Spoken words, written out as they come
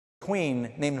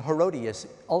queen named Herodias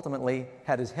ultimately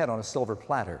had his head on a silver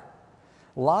platter.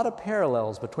 A lot of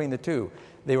parallels between the two.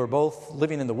 They were both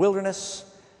living in the wilderness.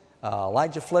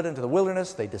 Elijah fled into the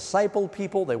wilderness. They discipled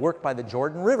people. They worked by the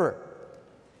Jordan River.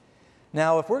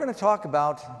 Now, if we're going to talk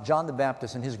about John the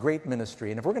Baptist and his great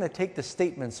ministry, and if we're going to take the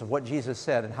statements of what Jesus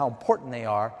said and how important they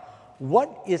are,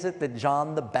 what is it that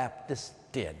John the Baptist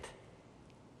did?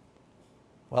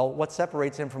 Well, what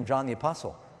separates him from John the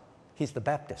Apostle? He's the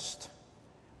Baptist.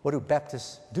 What do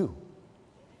Baptists do?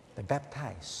 They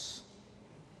baptize.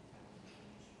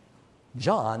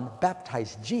 John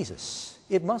baptized Jesus.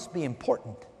 It must be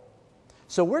important.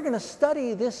 So we're going to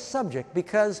study this subject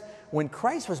because when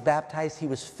Christ was baptized, he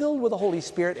was filled with the Holy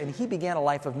Spirit and he began a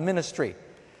life of ministry.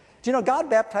 Do you know God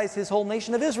baptized his whole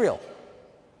nation of Israel?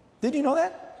 Did you know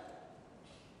that?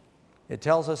 It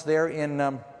tells us there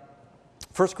in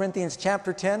 1 Corinthians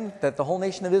chapter 10 that the whole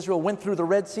nation of Israel went through the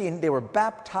Red Sea and they were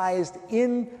baptized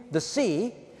in the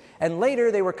sea. And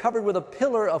later they were covered with a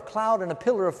pillar of cloud and a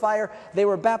pillar of fire. They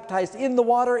were baptized in the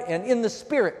water and in the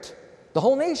Spirit, the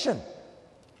whole nation.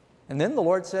 And then the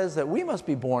Lord says that we must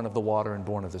be born of the water and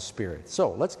born of the Spirit.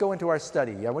 So let's go into our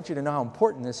study. I want you to know how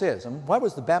important this is. And why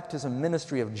was the baptism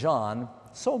ministry of John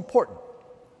so important?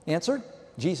 Answer,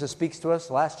 Jesus speaks to us,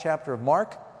 last chapter of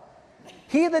Mark.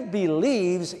 He that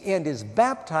believes and is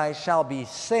baptized shall be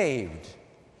saved,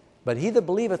 but he that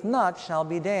believeth not shall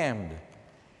be damned.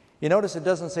 You notice it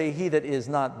doesn't say he that is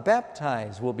not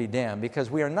baptized will be damned, because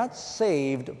we are not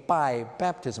saved by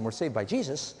baptism. We're saved by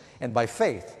Jesus and by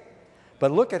faith.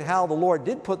 But look at how the Lord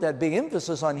did put that big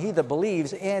emphasis on he that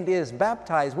believes and is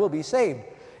baptized will be saved.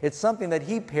 It's something that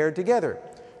he paired together.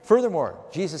 Furthermore,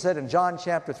 Jesus said in John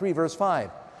chapter 3, verse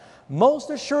 5, most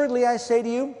assuredly I say to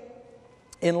you,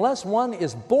 unless one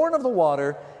is born of the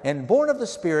water and born of the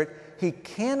Spirit, he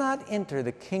cannot enter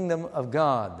the kingdom of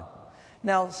God.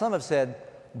 Now, some have said,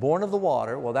 born of the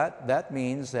water, well, that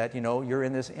means that, you're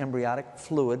in this embryonic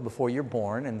fluid before you're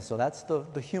born, and so that's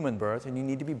the human birth, and you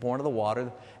need to be born of the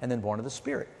water and then born of the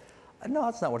Spirit. No,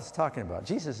 that's not what it's talking about.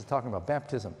 Jesus is talking about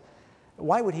baptism.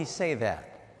 Why would he say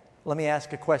that? Let me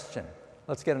ask a question.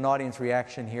 Let's get an audience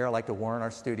reaction here. I like to warn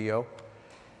our studio.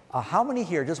 How many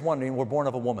here, just wondering, were born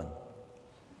of a woman?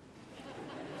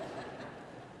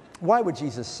 Why would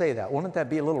Jesus say that? Wouldn't that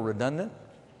be a little redundant?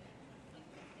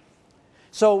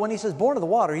 So when he says born of the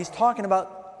water, he's talking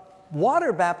about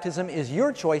water baptism is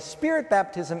your choice. Spirit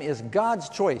baptism is God's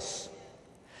choice.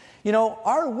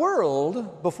 Our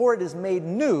world, before it is made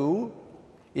new,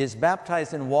 is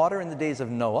baptized in water in the days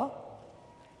of Noah,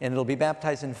 and it'll be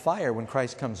baptized in fire when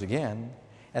Christ comes again,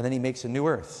 and then he makes a new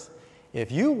earth.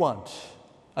 If you want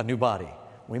a new body,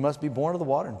 we must be born of the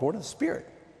water and born of the Spirit,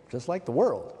 just like the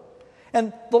world.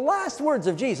 And the last words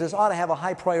of Jesus ought to have a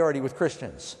high priority with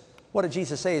Christians. What did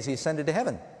Jesus say as he ascended to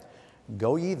heaven?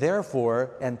 Go ye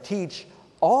therefore and teach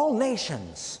all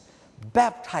nations,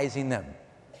 baptizing them,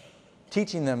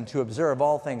 teaching them to observe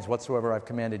all things whatsoever I've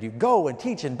commanded you. Go and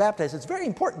teach and baptize. It's very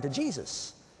important to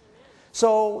Jesus.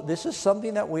 So this is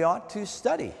something that we ought to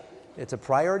study. It's a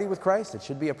priority with Christ. It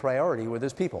should be a priority with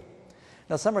his people.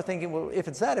 Now some are thinking, well, if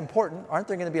it's that important, aren't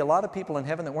there going to be a lot of people in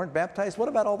heaven that weren't baptized? What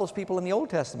about all those people in the Old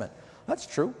Testament? That's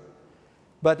true.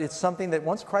 But it's something that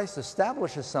once Christ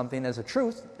establishes something as a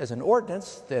truth, as an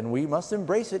ordinance, then we must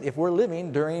embrace it if we're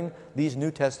living during these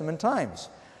New Testament times.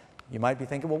 You might be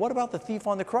thinking, well, what about the thief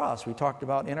on the cross we talked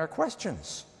about in our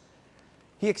questions?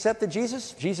 He accepted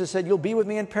Jesus. Jesus said, you'll be with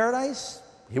me in paradise.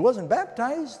 He wasn't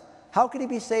baptized. How could he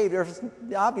be saved?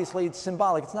 Obviously, it's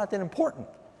symbolic. It's not that important.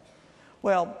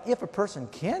 Well, if a person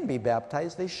can be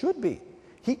baptized, they should be.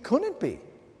 He couldn't be.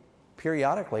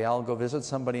 Periodically, I'll go visit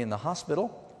somebody in the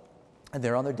hospital, and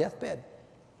they're on their deathbed.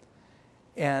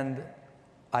 And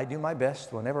I do my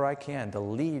best whenever I can to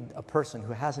lead a person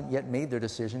who hasn't yet made their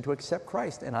decision to accept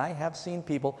Christ. And I have seen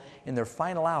people in their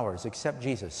final hours accept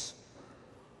Jesus.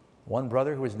 One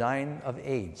brother who was dying of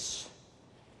AIDS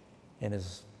and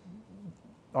is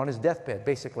on his deathbed,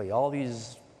 basically, all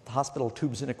these hospital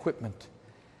tubes and equipment,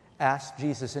 asked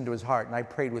Jesus into his heart, and I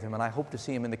prayed with him, and I hope to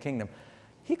see him in the kingdom.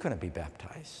 He couldn't be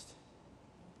baptized.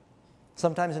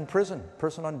 Sometimes in prison,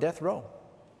 person on death row.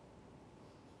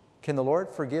 Can the Lord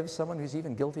forgive someone who's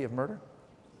even guilty of murder?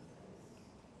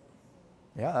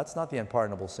 Yeah, that's not the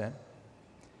unpardonable sin.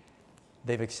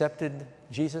 They've accepted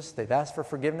Jesus, they've asked for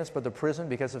forgiveness, but the prison,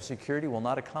 because of security, will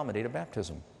not accommodate a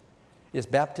baptism. Is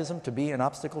baptism to be an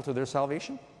obstacle to their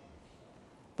salvation?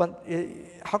 But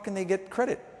how can they get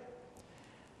credit?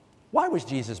 Why was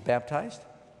Jesus baptized?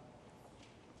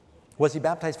 Was he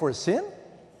baptized for his sin?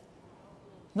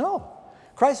 No.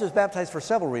 Christ was baptized for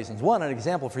several reasons. One, an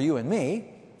example for you and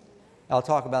me. I'll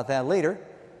talk about that later.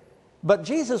 But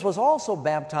Jesus was also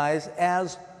baptized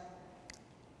as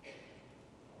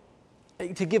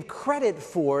to give credit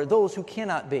for those who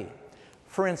cannot be.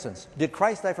 For instance, did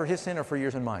Christ die for his sin or for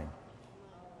yours and mine?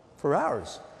 For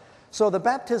ours. So the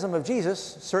baptism of Jesus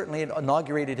certainly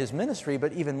inaugurated his ministry,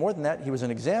 but even more than that, he was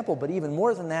an example. But even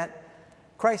more than that,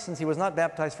 Christ, since he was not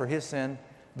baptized for his sin,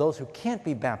 those who can't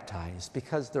be baptized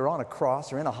because they're on a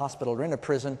cross or in a hospital or in a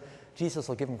prison, Jesus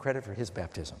will give them credit for his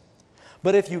baptism.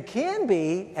 But if you can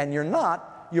be and you're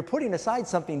not, you're putting aside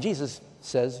something Jesus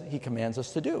says he commands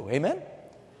us to do. Amen?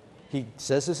 He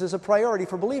says this is a priority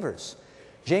for believers.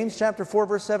 James chapter 4,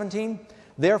 verse 17,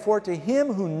 therefore to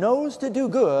him who knows to do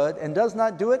good and does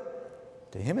not do it,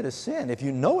 to him it is sin. If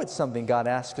you know it's something God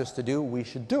asks us to do, we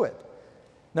should do it.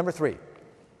 Number 3,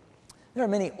 there are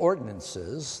many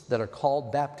ordinances that are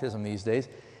called baptism these days.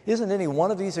 Isn't any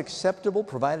one of these acceptable,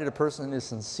 provided a person is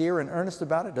sincere and earnest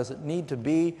about it? Does it need to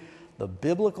be the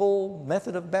biblical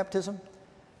method of baptism?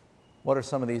 What are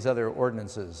some of these other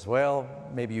ordinances? Well,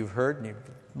 maybe you've heard,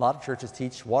 a lot of churches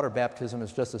teach water baptism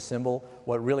is just a symbol.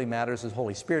 What really matters is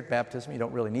Holy Spirit baptism. You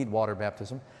don't really need water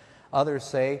baptism. Others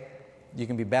say you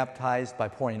can be baptized by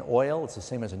pouring oil. It's the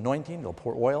same as anointing. They'll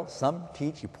pour oil. Some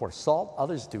teach you pour salt.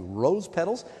 Others do rose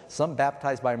petals. Some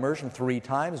baptize by immersion 3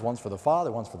 times. One's for the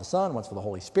Father, one's for the Son, one's for the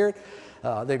Holy Spirit.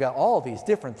 They've got all these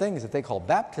different things that they call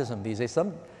baptism these days.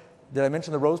 Did I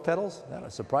mention the rose petals? That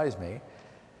would surprise me.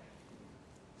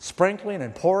 Sprinkling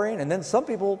and pouring. And then some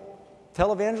people,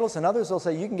 televangelists and others, they'll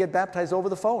say you can get baptized over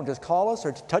the phone. Just call us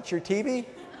or touch your TV.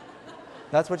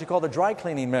 That's what you call the dry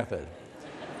cleaning method.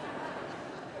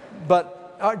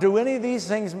 But do any of these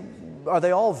things, are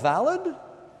they all valid?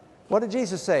 What did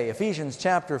Jesus say? Ephesians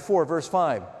chapter 4, verse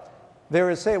 5.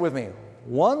 There is, say it with me,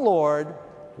 one Lord,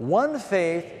 one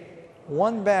faith,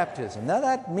 one baptism. Now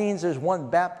that means there's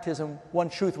one baptism, one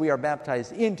truth we are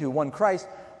baptized into, one Christ,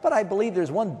 but I believe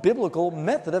there's one biblical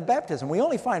method of baptism. We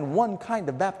only find one kind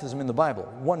of baptism in the Bible,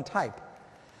 one type.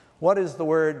 What does the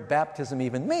word baptism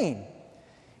even mean?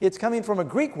 It's coming from a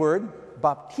Greek word,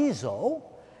 baptizo,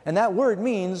 and that word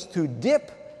means to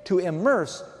dip, to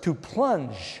immerse, to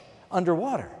plunge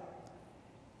underwater,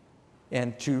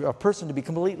 and to a person to be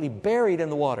completely buried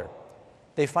in the water.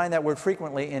 They find that word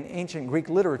frequently in ancient Greek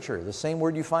literature, the same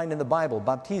word you find in the Bible,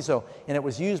 baptizo, and it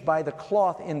was used by the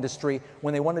cloth industry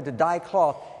when they wanted to dye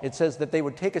cloth. It says that they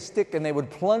would take a stick and they would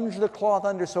plunge the cloth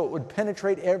under so it would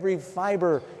penetrate every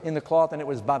fiber in the cloth, and it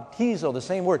was baptizo, the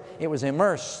same word. It was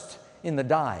immersed in the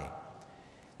dye.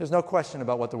 There's no question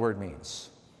about what the word means.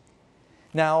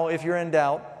 Now, if you're in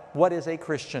doubt, what is a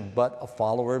Christian but a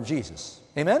follower of Jesus?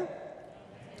 Amen?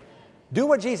 Do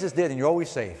what Jesus did and you're always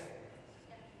safe.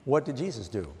 What did Jesus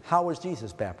do? How was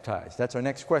Jesus baptized? That's our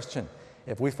next question.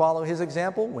 If we follow his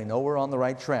example, we know we're on the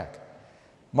right track.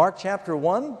 Mark chapter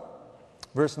 1,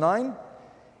 verse 9,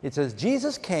 it says,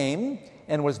 Jesus came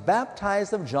and was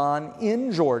baptized of John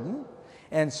in Jordan,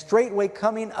 and straightway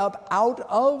coming up out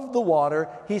of the water,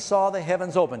 he saw the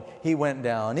heavens open. He went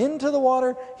down into the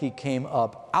water. He came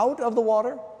up out of the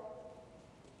water.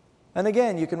 And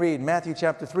again, you can read Matthew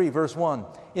chapter 3, verse 1.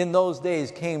 In those days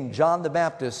came John the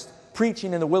Baptist,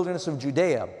 preaching in the wilderness of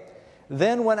Judea.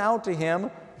 Then went out to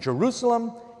him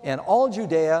Jerusalem and all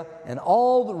Judea and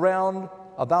all round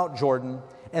about Jordan,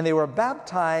 and they were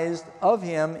baptized of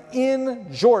him in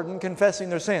Jordan, confessing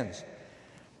their sins.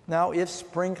 Now, if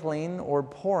sprinkling or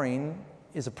pouring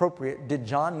is appropriate, did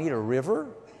John need a river?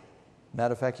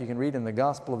 Matter of fact, you can read in the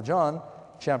Gospel of John,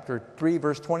 chapter 3,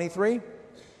 verse 23.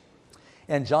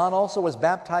 And John also was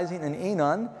baptizing in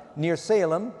Aenon, near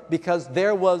Salem, because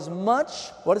there was much,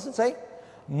 what does it say?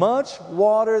 Much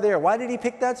water there. Why did he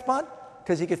pick that spot?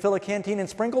 Because he could fill a canteen and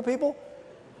sprinkle people?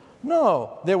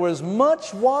 No, there was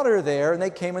much water there, and they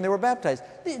came and they were baptized.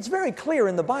 It's very clear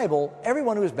in the Bible,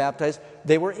 everyone who was baptized,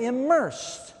 they were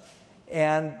immersed.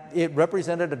 And it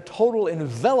represented a total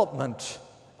envelopment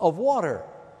of water.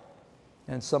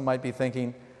 And some might be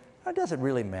thinking, oh, does it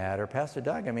really matter, Pastor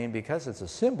Doug? I mean, because it's a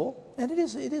symbol, and it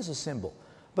is a symbol.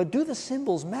 But do the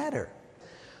symbols matter?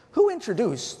 Who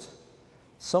introduced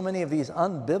so many of these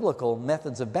unbiblical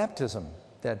methods of baptism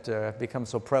that have become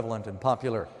so prevalent and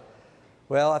popular?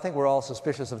 Well, I think we're all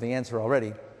suspicious of the answer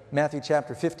already. Matthew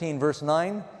chapter 15, verse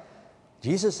 9,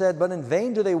 Jesus said, but in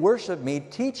vain do they worship me,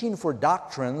 teaching for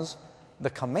doctrines the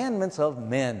commandments of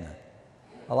men.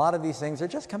 A lot of these things are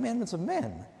just commandments of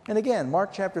men. And again,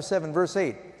 Mark chapter 7, verse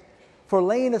 8, for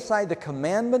laying aside the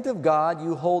commandment of God,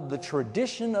 you hold the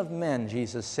tradition of men,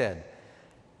 Jesus said.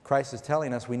 Christ is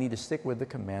telling us we need to stick with the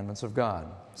commandments of God.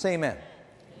 Say amen.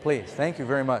 Please. Thank you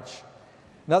very much.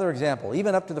 Another example,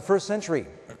 even up to the first century.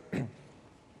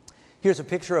 Here's a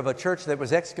picture of a church that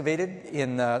was excavated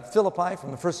in Philippi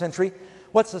from the first century.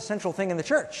 What's the central thing in the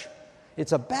church?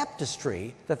 It's a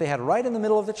baptistry that they had right in the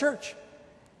middle of the church.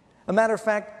 A matter of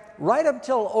fact, right up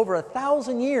till over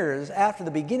 1,000 years after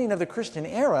the beginning of the Christian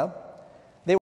era,